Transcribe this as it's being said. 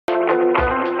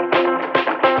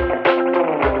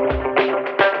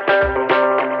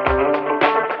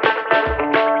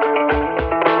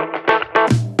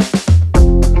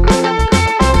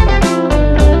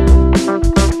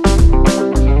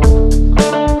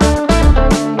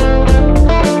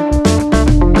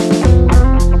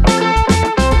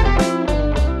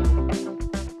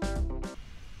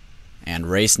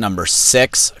race number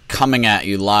 6, coming at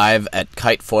you live at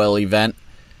Kite Foil event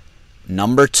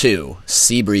number 2,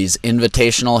 Seabreeze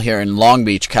Invitational here in Long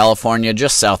Beach, California,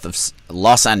 just south of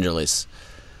Los Angeles.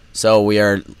 So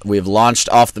we've launched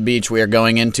off the beach. We are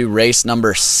going into race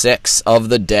number 6 of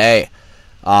the day.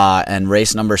 And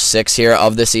race number 6 here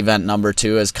of this event number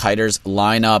 2 as kiters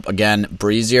line up. Again,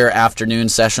 breezier afternoon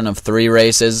session of 3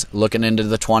 races, looking into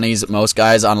the 20s. Most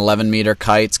guys on 11-meter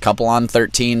kites, couple on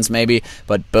 13s maybe,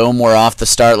 but boom, we're off the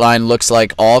start line. Looks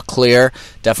like all clear,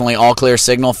 definitely all clear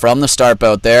signal from the start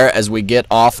boat there as we get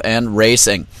off and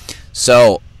racing.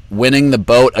 So winning the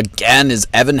boat again is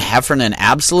Evan Heffernan,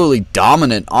 absolutely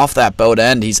dominant off that boat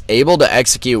end. He's able to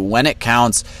execute when it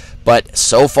counts. But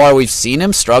so far, we've seen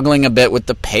him struggling a bit with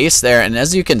the pace there. And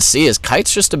as you can see, his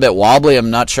kite's just a bit wobbly.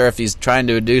 I'm not sure if he's trying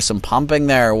to do some pumping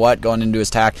there or what going into his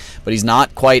tack. But he's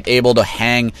not quite able to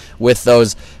hang with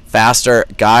those faster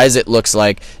guys, it looks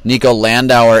like. Nico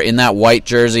Landauer in that white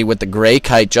jersey with the gray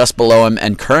kite just below him.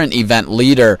 And current event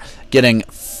leader getting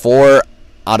 4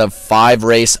 out of 5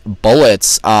 race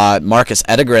bullets. Marcus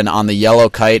Edegren on the yellow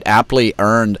kite aptly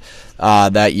earned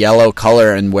that yellow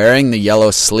color and wearing the yellow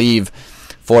sleeve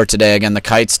for today. Again, the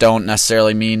kites don't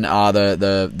necessarily mean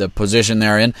the position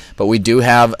they're in, but we do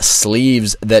have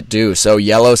sleeves that do. So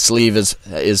yellow sleeve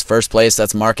is first place.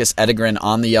 That's Marcus Edegren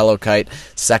on the yellow kite.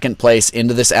 Second place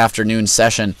into this afternoon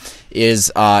session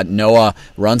is Noah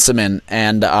Runciman,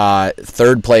 and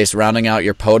third place rounding out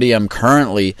your podium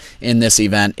currently in this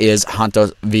event is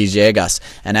Santos Villegas.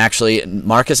 And actually,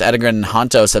 Marcus Edegren and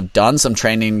Santos have done some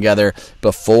training together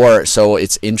before, so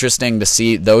it's interesting to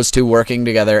see those two working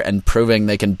together and proving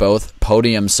they can both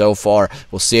podium so far.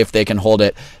 We'll see if they can hold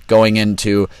it going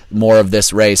into more of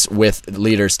this race with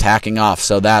leaders tacking off.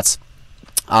 So that's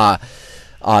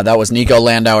that was Nico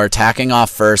Landauer tacking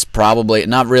off first, probably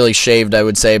not really shaved, I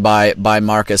would say, by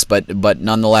Marcus, but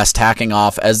nonetheless tacking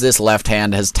off as this left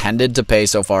hand has tended to pay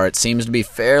so far. It seems to be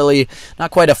fairly, not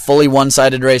quite a fully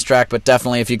one-sided racetrack, but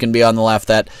definitely if you can be on the left,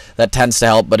 that tends to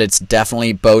help, but it's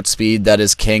definitely boat speed that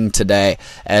is king today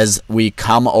as we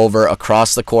come over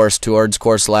across the course towards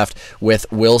course left with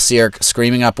Will Seark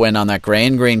screaming upwind on that gray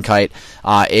and green kite,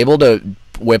 able to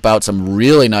whip out some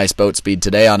really nice boat speed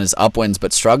today on his upwinds,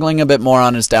 but struggling a bit more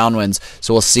on his downwinds.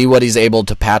 So we'll see what he's able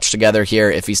to patch together here.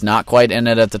 If he's not quite in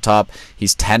it at the top,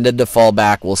 he's tended to fall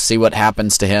back. We'll see what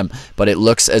happens to him. But it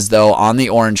looks as though on the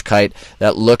orange kite,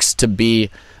 that looks to be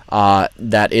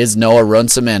that is Noah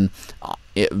Runciman,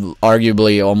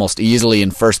 arguably almost easily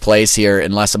in first place here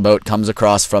unless a boat comes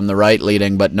across from the right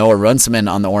leading, but Noah Runciman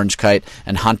on the orange kite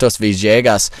and Santos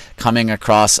Villegas coming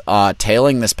across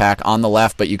tailing this pack on the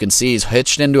left, but you can see he's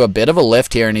hitched into a bit of a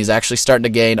lift here and he's actually starting to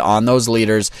gain on those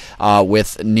leaders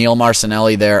with Neil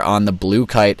Marcinelli there on the blue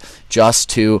kite just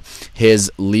to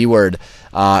his leeward.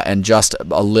 And just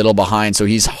a little behind, so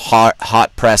he's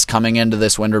hot press coming into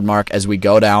this windward mark as we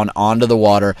go down onto the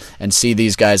water and see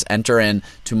these guys enter in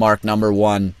to mark number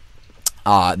 1.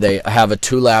 They have a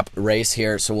 2-lap race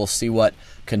here, so we'll see what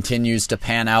continues to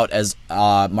pan out as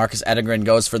Marcus Edegren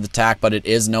goes for the tack, but it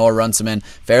is Noah Runciman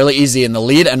fairly easy in the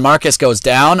lead, and Marcus goes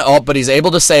down. Oh, but he's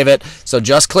able to save it, so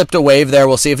just clipped a wave there.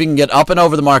 We'll see if he can get up and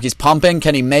over the mark. He's pumping.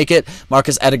 Can he make it?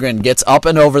 Marcus Edegren gets up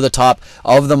and over the top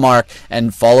of the mark,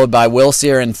 and followed by Will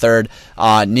Sear in third,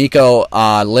 Nico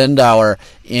Landauer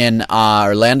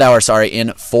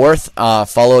in fourth,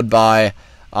 followed by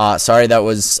that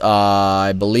was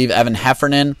I believe Evan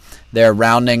Heffernan. They're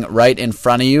rounding right in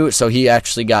front of you, so he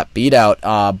actually got beat out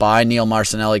by Neil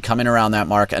Marcinelli coming around that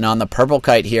mark. And on the purple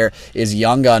kite here is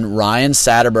young gun Ryan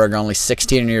Satterberg, only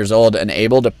 16 years old, and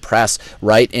able to press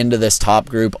right into this top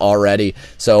group already.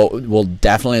 So we'll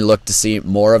definitely look to see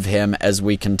more of him as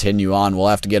we continue on. We'll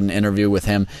have to get an interview with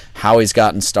him, how he's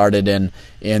gotten started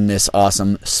in this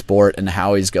awesome sport and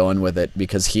how he's going with it,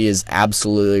 because he is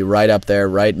absolutely right up there,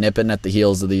 right nipping at the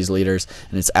heels of these leaders,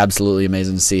 and it's absolutely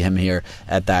amazing to see him here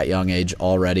at that young age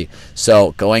already.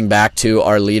 So going back to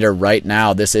our leader right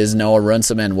now, this is Noah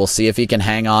Runciman. We'll see if he can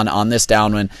hang on this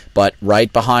downwind, but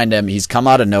right behind him, he's come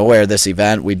out of nowhere this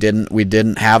event. We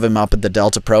didn't have him up at the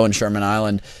Delta Pro in Sherman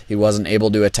Island. He wasn't able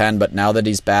to attend, but now that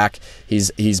he's back,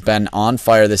 he's been on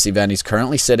fire this event. He's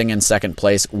currently sitting in second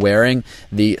place wearing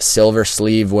the silver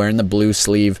sleeve, wearing the blue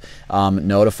sleeve,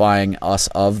 notifying us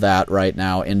of that right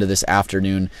now into this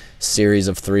afternoon series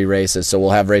of 3 races. So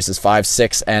we'll have races 5,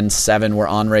 6, and 7. We're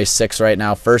on race 6 right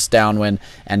now. First downwind,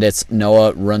 and it's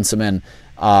Noah Runciman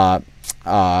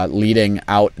leading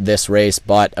out this race.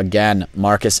 But again,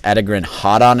 Marcus Edegren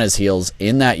hot on his heels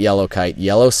in that yellow kite,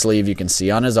 yellow sleeve you can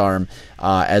see on his arm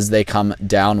as they come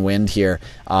downwind here,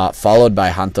 followed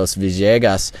by Santos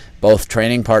Villegas, both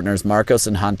training partners, Marcos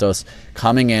and Santos,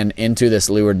 coming into this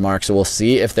leeward mark. So we'll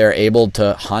see if they're able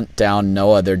to hunt down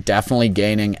Noah. They're definitely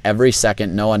gaining every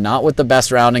second. Noah not with the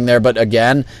best rounding there, but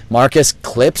again, Marcus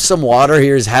clips some water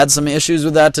here. He's had some issues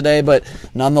with that today, but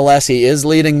nonetheless, he is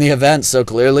leading the event, so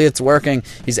clearly it's working.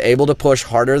 He's able to push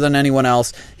harder than anyone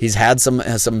else. He's had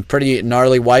some pretty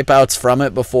gnarly wipeouts from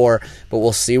it before, but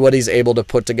we'll see what he's able to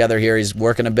put together here. He's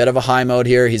working a bit of a high mode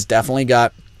here. He's definitely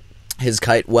got his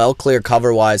kite well clear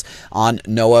cover-wise on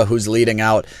Noah, who's leading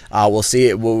out. We'll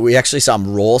see. We actually saw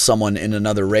him roll someone in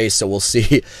another race, so we'll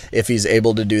see if he's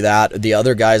able to do that. The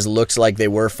other guys looks like they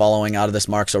were following out of this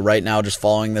mark, so right now just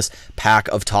following this pack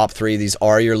of top three. These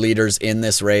are your leaders in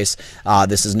this race.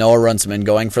 This is Noah Runciman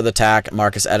going for the tack.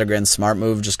 Marcus Edegren, smart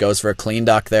move, just goes for a clean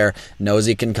duck there. Knows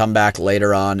he can come back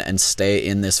later on and stay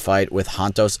in this fight with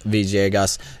Santos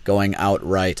Villegas going out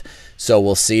right. So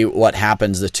we'll see what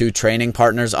happens. The two training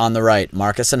partners on the right,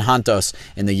 Marcus and Santos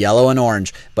in the yellow and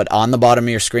orange, but on the bottom of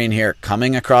your screen here,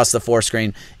 coming across the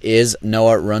forescreen, is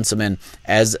Noah Runciman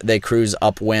as they cruise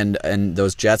upwind, and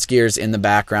those jet skiers in the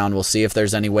background. We'll see if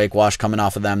there's any wake wash coming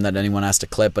off of them that anyone has to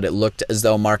clip, but it looked as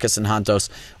though Marcus and Santos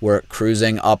were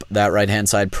cruising up that right-hand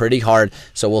side pretty hard.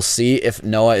 So we'll see if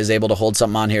Noah is able to hold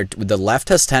something on here. The left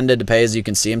has tended to pay, as you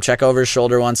can see him check over his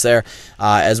shoulder once there.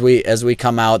 As we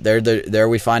come out, there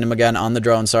we find him again on the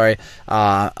drone. Sorry,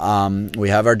 we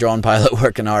have our drone pilot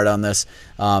working hard on this.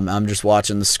 I'm just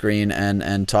watching the screen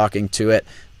and talking to it.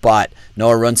 But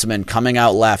Noah Runciman coming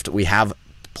out left. We have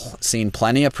seen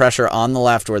plenty of pressure on the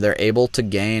left where they're able to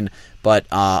gain, but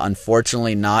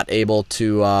unfortunately not able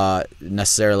to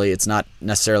necessarily, it's not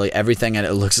necessarily everything, and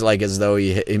it looks like as though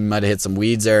he might have hit some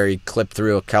weeds there. He clipped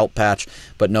through a kelp patch,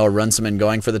 but Noah Runciman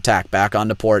going for the tack back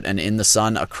onto port and in the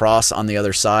sun across on the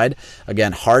other side.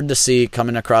 Again, hard to see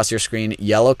coming across your screen.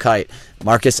 Yellow kite,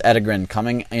 Marcus Edegren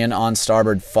coming in on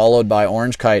starboard, followed by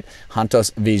orange kite,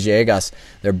 Santos Villegas.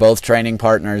 They're both training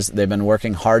partners. They've been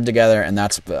working hard together, and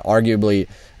that's arguably,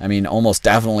 I mean, almost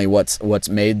definitely what's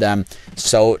made them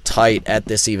so tight at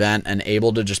this event and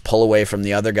able to just pull away from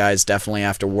the other guys, definitely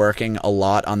after working a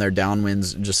lot on their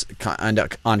downwinds. Just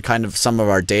on kind of some of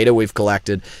our data we've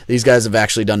collected, these guys have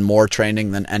actually done more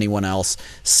training than anyone else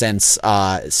since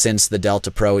the Delta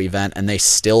Pro event, and they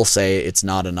still say it's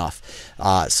not enough.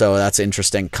 So that's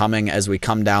interesting. Coming as we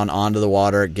come down onto the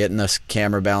water, getting this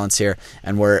camera balance here,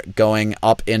 and we're going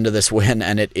up into this wind,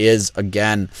 and it is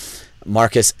again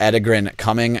Marcus Edegren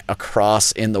coming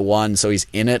across in the one, so he's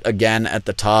in it again at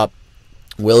the top.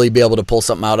 Will he be able to pull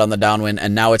something out on the downwind?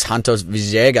 And now it's Santos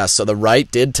Villegas. So the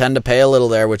right did tend to pay a little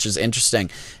there, which is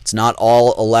interesting. It's not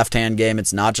all a left-hand game.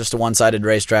 It's not just a one-sided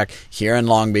racetrack here in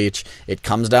Long Beach. It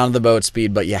comes down to the boat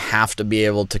speed, but you have to be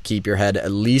able to keep your head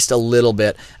at least a little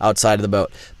bit outside of the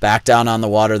boat. Back down on the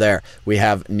water there, we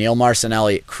have Neil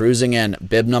Marcinelli cruising in,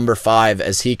 bib number 5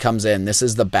 as he comes in. This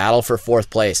is the battle for 4th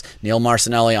place. Neil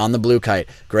Marcinelli on the blue kite,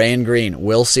 gray and green,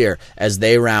 Will Sear as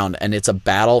they round, and it's a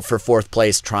battle for 4th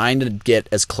place, trying to get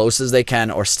as close as they can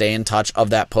or stay in touch of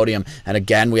that podium. And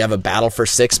again, we have a battle for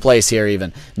 6th place here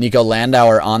even. Nico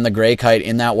Landauer on the gray kite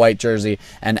in that white jersey,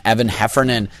 and Evan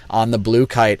Heffernan on the blue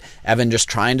kite. Evan just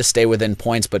trying to stay within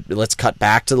points, but let's cut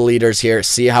back to the leaders here,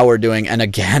 see how we're doing. And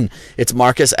again, it's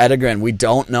Marcus Edegren. We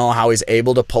don't know how he's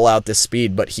able to pull out this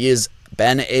speed, but he has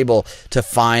been able to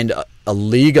find a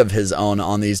league of his own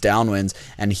on these downwinds,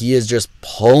 and he is just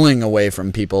pulling away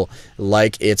from people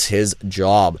like it's his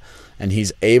job. And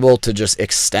he's able to just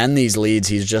extend these leads.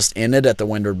 He's just in it at the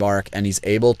windward mark, and he's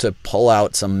able to pull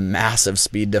out some massive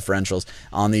speed differentials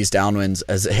on these downwinds.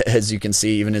 As you can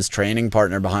see, even his training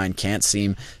partner behind can't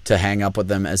seem to hang up with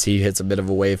them as he hits a bit of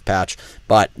a wave patch.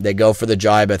 But they go for the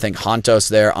jibe. I think Santos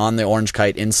there on the orange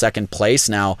kite in 2nd place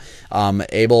now.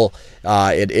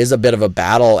 It is a bit of a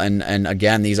battle, and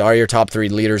again, these are your top 3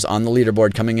 leaders on the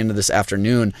leaderboard coming into this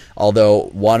afternoon, although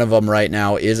one of them right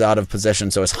now is out of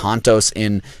position. So is Santos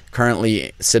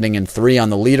currently sitting in 3 on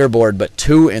the leaderboard, but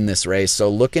 2 in this race. So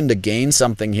looking to gain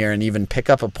something here and even pick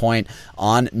up a point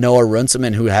on Noah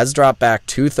Runciman, who has dropped back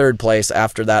to 3rd place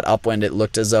after that upwind. It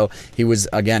looked as though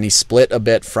he split a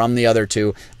bit from the other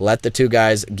 2, let the 2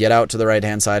 guys get out to the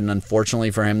right-hand side, and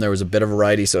unfortunately for him, there was a bit of a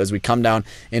righty. So as we come down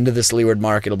into this leeward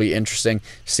mark, it'll be interesting to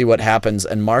see what happens.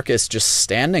 And Marcus just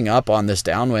standing up on this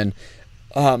downwind,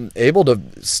 able to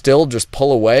still just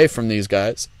pull away from these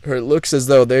guys. It looks as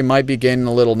though they might be gaining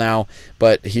a little now,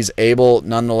 but he's able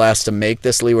nonetheless to make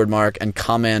this leeward mark and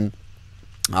come in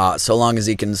So long as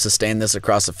he can sustain this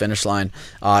across the finish line,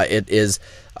 it is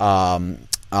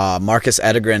Marcus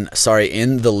Edegren,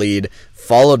 in the lead,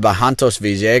 followed by Santos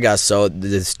Villegas. So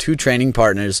there's two training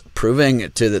partners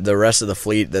proving to the rest of the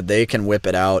fleet that they can whip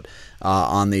it out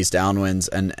on these downwinds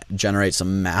and generate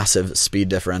some massive speed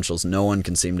differentials no one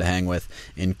can seem to hang with,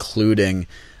 including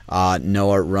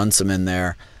Noah Runciman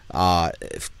there,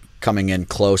 coming in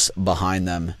close behind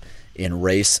them in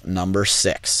race number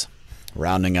 6,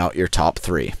 rounding out your top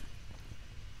 3.